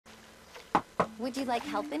Would you like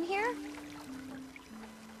help in here?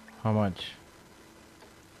 How much?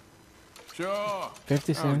 Sure.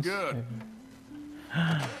 50 Oh, cents. good.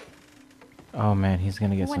 Oh man, he's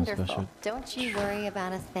gonna get Wonderful. some special. Don't you worry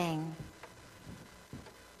about a thing.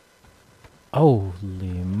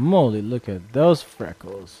 Holy moly, look at those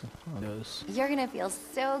freckles. On those. You're gonna feel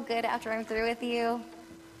so good after I'm through with you.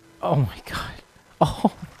 Oh my god. Oh my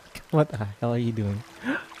god. What the hell are you doing?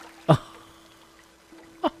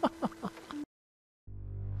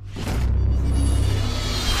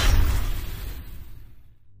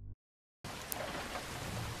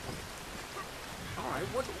 All right,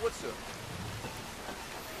 what's up?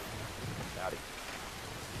 Howdy.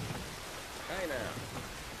 Hey now.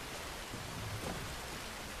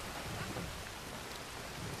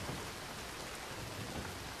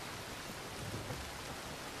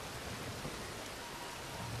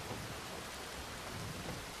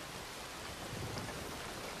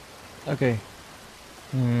 Okay.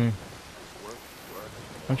 I'm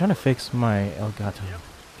trying to fix my Elgato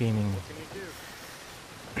gaming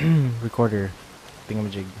recorder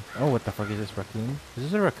thingamajig. Oh, what the fuck is this, raccoon? Is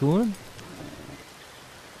this a raccoon?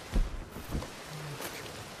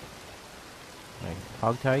 Like,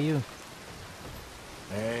 hog tie you?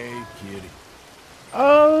 Hey, kitty.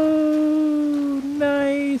 Oh,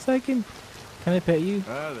 nice. Can I pet you?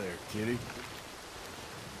 Hi there, kitty.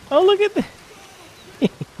 Oh, look at that.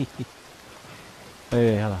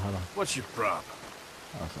 Wait, hold on. What's your problem?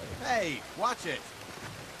 Oh, sorry. Hey, watch it.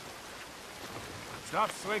 Stop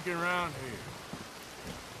slinking around here.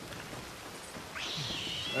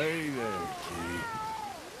 Hey there, kitty.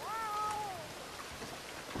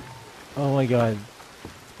 Oh my god.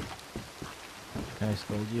 Can I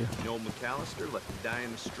scold you? You know, McAllister left to die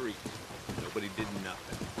in the street. Nobody did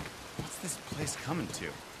nothing. What's this place coming to?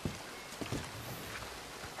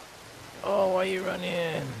 Oh, why you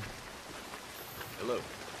running? Hello.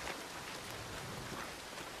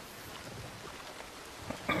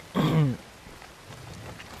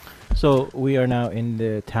 So we are now in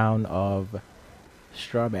the town of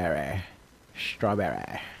Strawberry.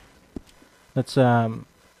 Let's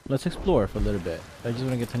explore for a little bit. I just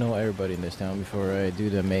want to get to know everybody in this town before I do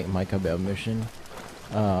the Micah Bell mission.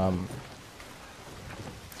 Let's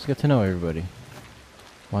get to know everybody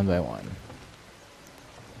one by one.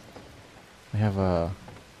 We have a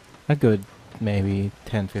good maybe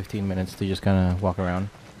 10-15 minutes to just kind of walk around.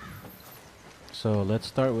 So let's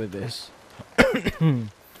start with this.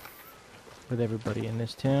 With everybody in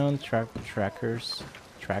this town, Trackers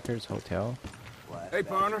Hotel. Hey,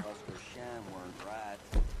 partner.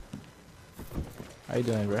 How you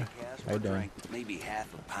doing, bro? How you doing? Maybe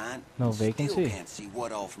half a pint. No Still vacancy? can't see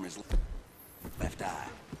what all from his left eye.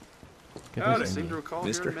 Get I this seem in to me. recall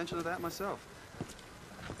hearing mention of that myself.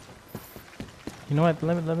 You know what?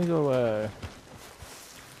 Let me go.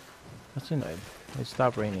 What's in it? It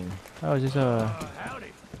stopped raining. Oh, is this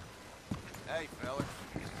Howdy. Hey, fella.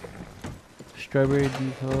 Strawberry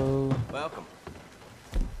Depot? Welcome.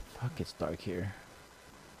 Fuck, it's dark here.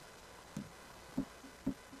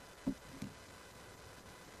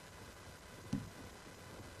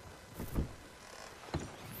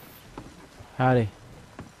 Howdy.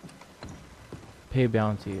 Pay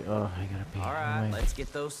bounty. Oh, I gotta pay. All right, let's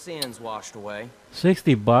get those sins washed away.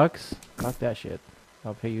 $60? Fuck that shit.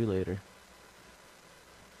 I'll pay you later.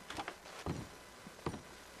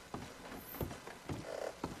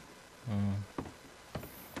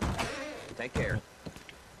 Take care.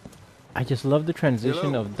 I just love the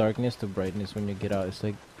transition of darkness to brightness when you get out. It's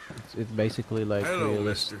like it's basically like Hello,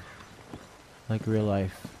 realist, mister. like real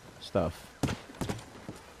life stuff.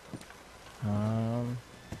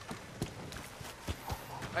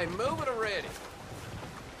 Hey, move it already.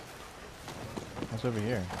 What's over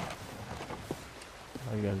here?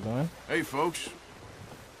 How you guys doing? Hey, folks.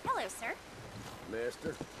 Hello, sir.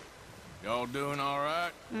 Mister. Y'all doing all right?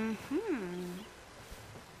 Mm-hmm.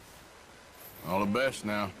 All the best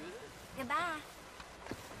now. Goodbye.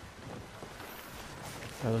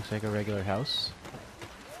 That looks like a regular house.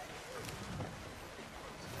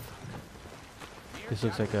 This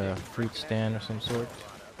looks like a fruit stand of some sort.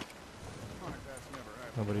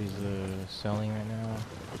 Nobody's selling right now.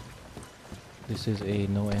 This is a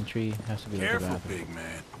no entry. Has to be like a Careful, bathroom. big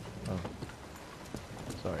man. Oh,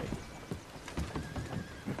 sorry.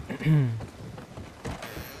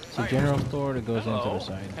 It's a general store that goes into the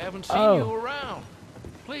side. Haven't seen Oh. you around.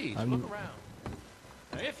 Please, I'm- look around.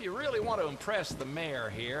 Now, if you really want to impress the mayor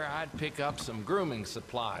here, I'd pick up some grooming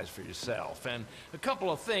supplies for yourself and a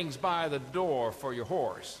couple of things by the door for your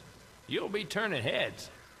horse. You'll be turning heads.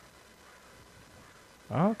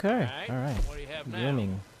 Okay, Alright, all right. what do you have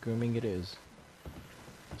now? Grooming it is.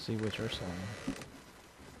 Let's see what you're selling.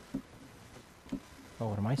 Oh,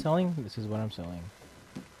 what am I selling? This is what I'm selling.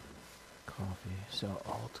 Coffee. Sell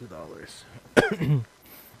all $2. Do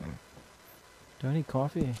I need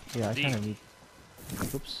coffee? Yeah, I kind of need.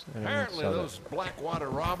 Oops. I didn't Apparently sell those Blackwater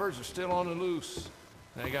robbers are still on the loose.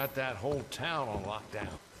 They got that whole town on lockdown.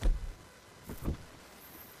 that.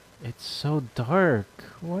 It's so dark.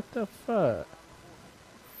 What the fuck?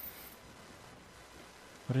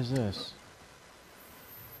 What is this?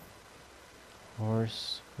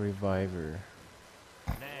 Horse reviver.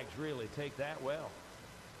 Nags really take that well.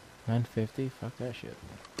 950? Fuck that shit.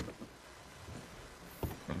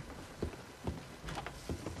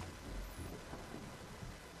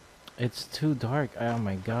 It's too dark. Oh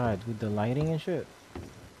my god, with the lighting and shit.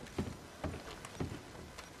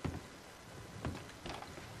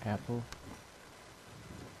 Apple.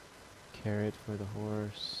 Carrot for the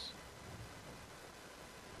horse.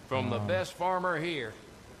 From the best farmer here.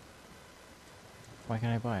 Why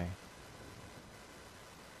can't I buy?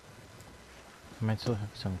 I might still have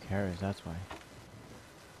some carrots, that's why.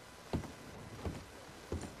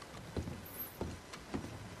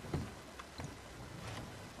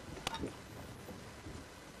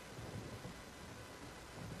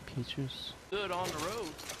 Peaches. Good on the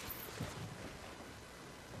road.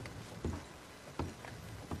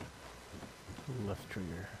 Left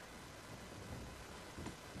trigger.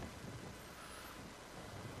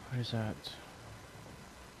 What is that?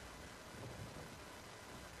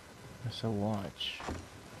 That's a watch.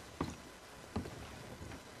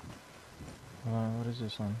 What is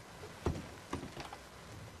this one?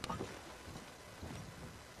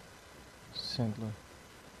 Scent.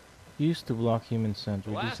 Used to block human scent.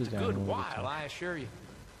 Last a Reduces good animal while, attack. I assure you.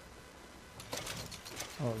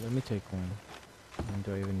 Oh, let me take one.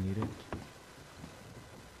 Do I even need it?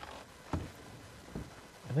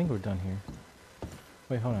 I think we're done here.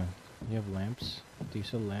 Wait, hold on. You have lamps? Do you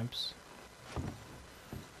sell lamps?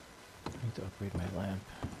 I need to upgrade my lamp.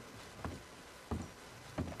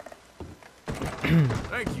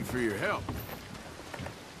 Thank you for your help.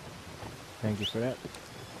 Thank you for that.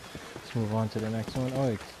 Let's move on to the next one.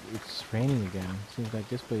 Oh, it's raining again. Seems like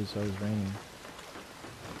this place is always raining.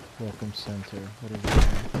 Welcome center. What is it?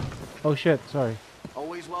 Oh shit, sorry.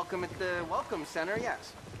 Always welcome at the Welcome Center,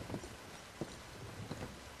 yes.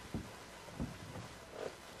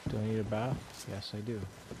 Do I need a bath? Yes, I do.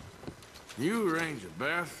 You arrange a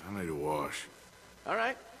bath? I need a wash. All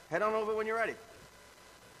right, head on over when you're ready.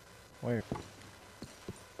 Where?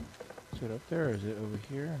 Is it up there or is it over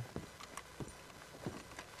here?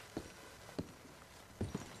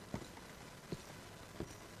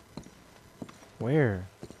 Where?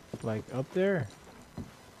 Like up there?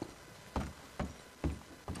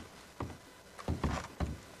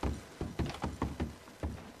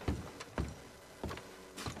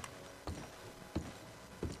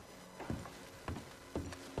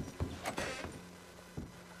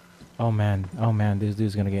 Oh man, this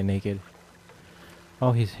dude's gonna get naked.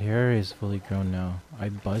 Oh, his hair is fully grown now. I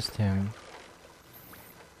buzzed him.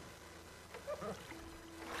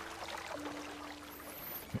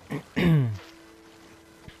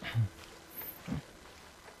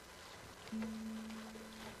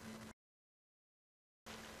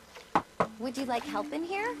 Would you like help in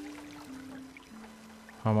here?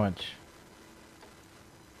 How much?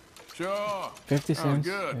 Sure. 50 Sounds cents?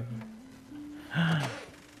 good.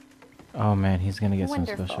 Oh man, he's gonna get some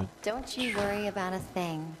Wonderful. special. Don't you worry about a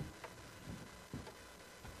thing.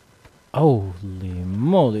 Holy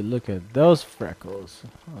moly, look at those freckles.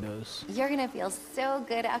 Oh, those. You're gonna feel so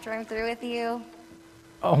good after I'm through with you.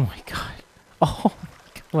 Oh my god. Oh my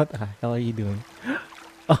god. What the hell are you doing?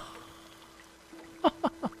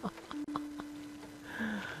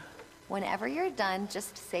 Whenever you're done,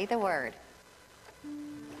 just say the word.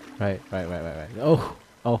 Right.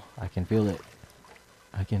 Oh, I can feel it.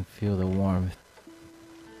 I can feel the warmth.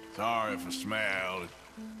 Sorry if I smelled.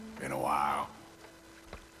 Been a while.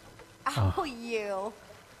 Oh, you.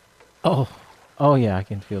 Oh yeah, I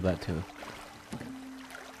can feel that too.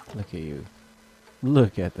 Look at you.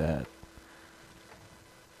 Look at that.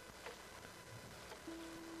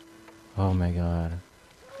 Oh my god.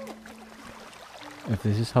 If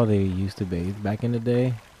this is how they used to bathe back in the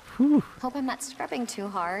day, whew. Hope I'm not scrubbing too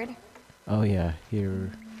hard. Oh yeah,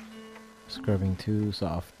 you're scrubbing too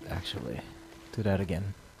soft, actually. Do that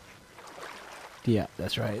again. Yeah,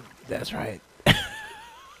 that's right. That's right.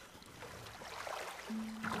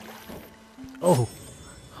 Oh,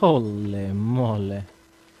 holy moly.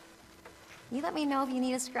 You let me know if you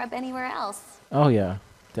need a scrub anywhere else. Oh yeah,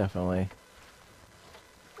 definitely.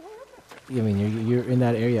 I mean, you're in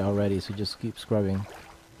that area already, so just keep scrubbing.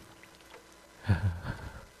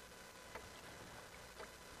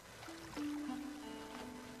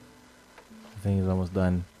 thing is almost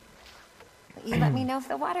done. You let me know if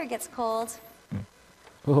the water gets cold.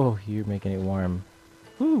 Oh, you're making it warm.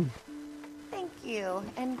 Woo! Thank you,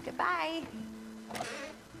 and goodbye.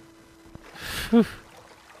 You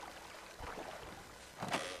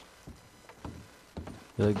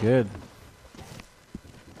look good.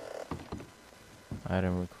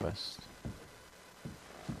 Item request.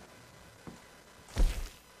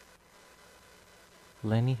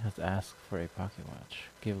 Lenny has asked for a pocket watch.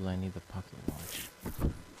 Give Lenny the pocket watch.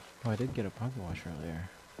 Oh, I did get a pocket watch earlier.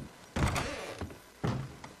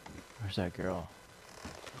 Where's that girl?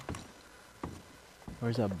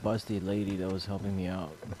 Where's that busty lady that was helping me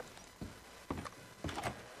out?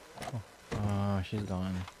 Oh, she's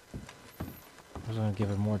gone. I was gonna give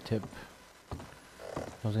her more tip.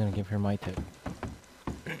 I was gonna give her my tip.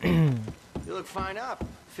 You look fine up.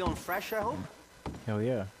 Feeling fresh, I hope? Hell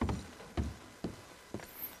yeah.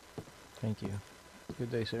 Thank you.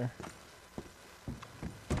 Good day, sir.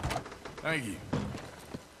 Thank you.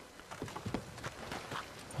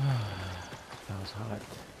 That was hot.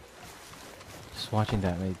 Just watching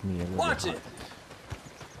that made me a little Watch hot. it.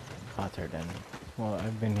 Hotter than. Well,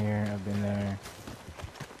 I've been here. I've been there.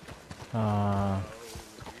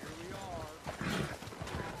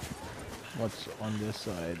 What's on this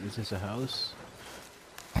side? Is this a house?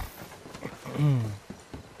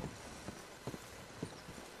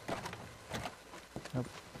 Nope,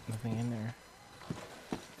 nothing in there.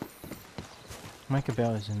 Micah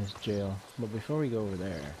Bell is in this jail, but before we go over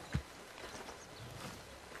there,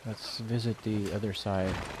 let's visit the other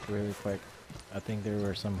side really quick. I think there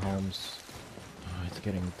were some homes. Oh, it's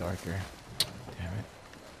getting darker. Damn it.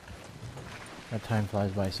 That time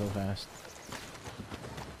flies by so fast.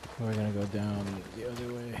 We're gonna go down the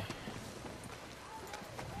other way.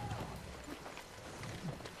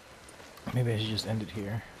 Maybe I should just end it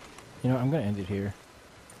here. You know, I'm gonna end it here.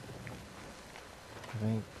 I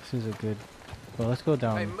think this is a good... Well, let's go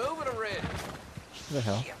down. Hey, move it already. What the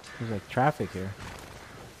hell? There's like traffic here.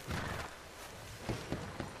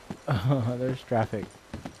 There's traffic.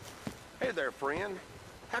 Hey there, friend.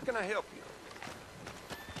 How can I help you?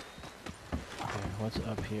 Okay, what's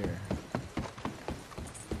up here?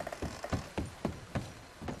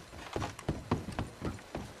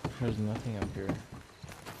 There's nothing up here.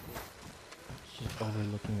 It's just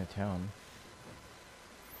overlooking the town.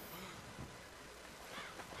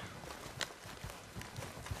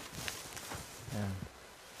 Yeah.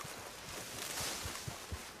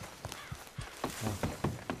 Oh.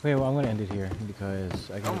 Wait, well, I'm gonna end it here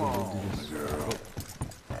because I gotta go do this.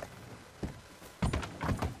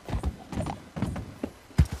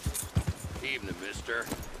 Evening, mister.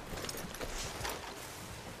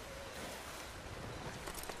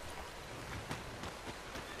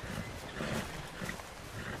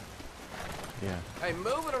 Yeah. Hey,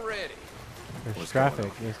 move it already. There's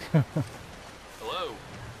traffic. Hello.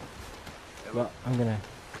 Well, I'm gonna...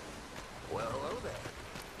 Well, hello there.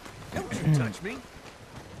 Don't you touch me.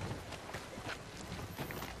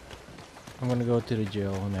 I'm gonna go to the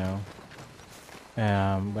jail now.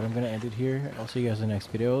 But I'm gonna end it here. I'll see you guys in the next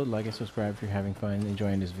video. Like and subscribe if you're having fun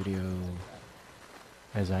enjoying this video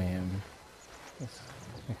as I am.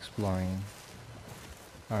 Exploring.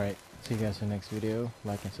 Alright, see you guys in the next video.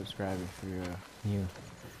 Like and subscribe if you're new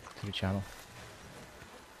to the channel.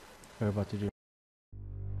 We're about to do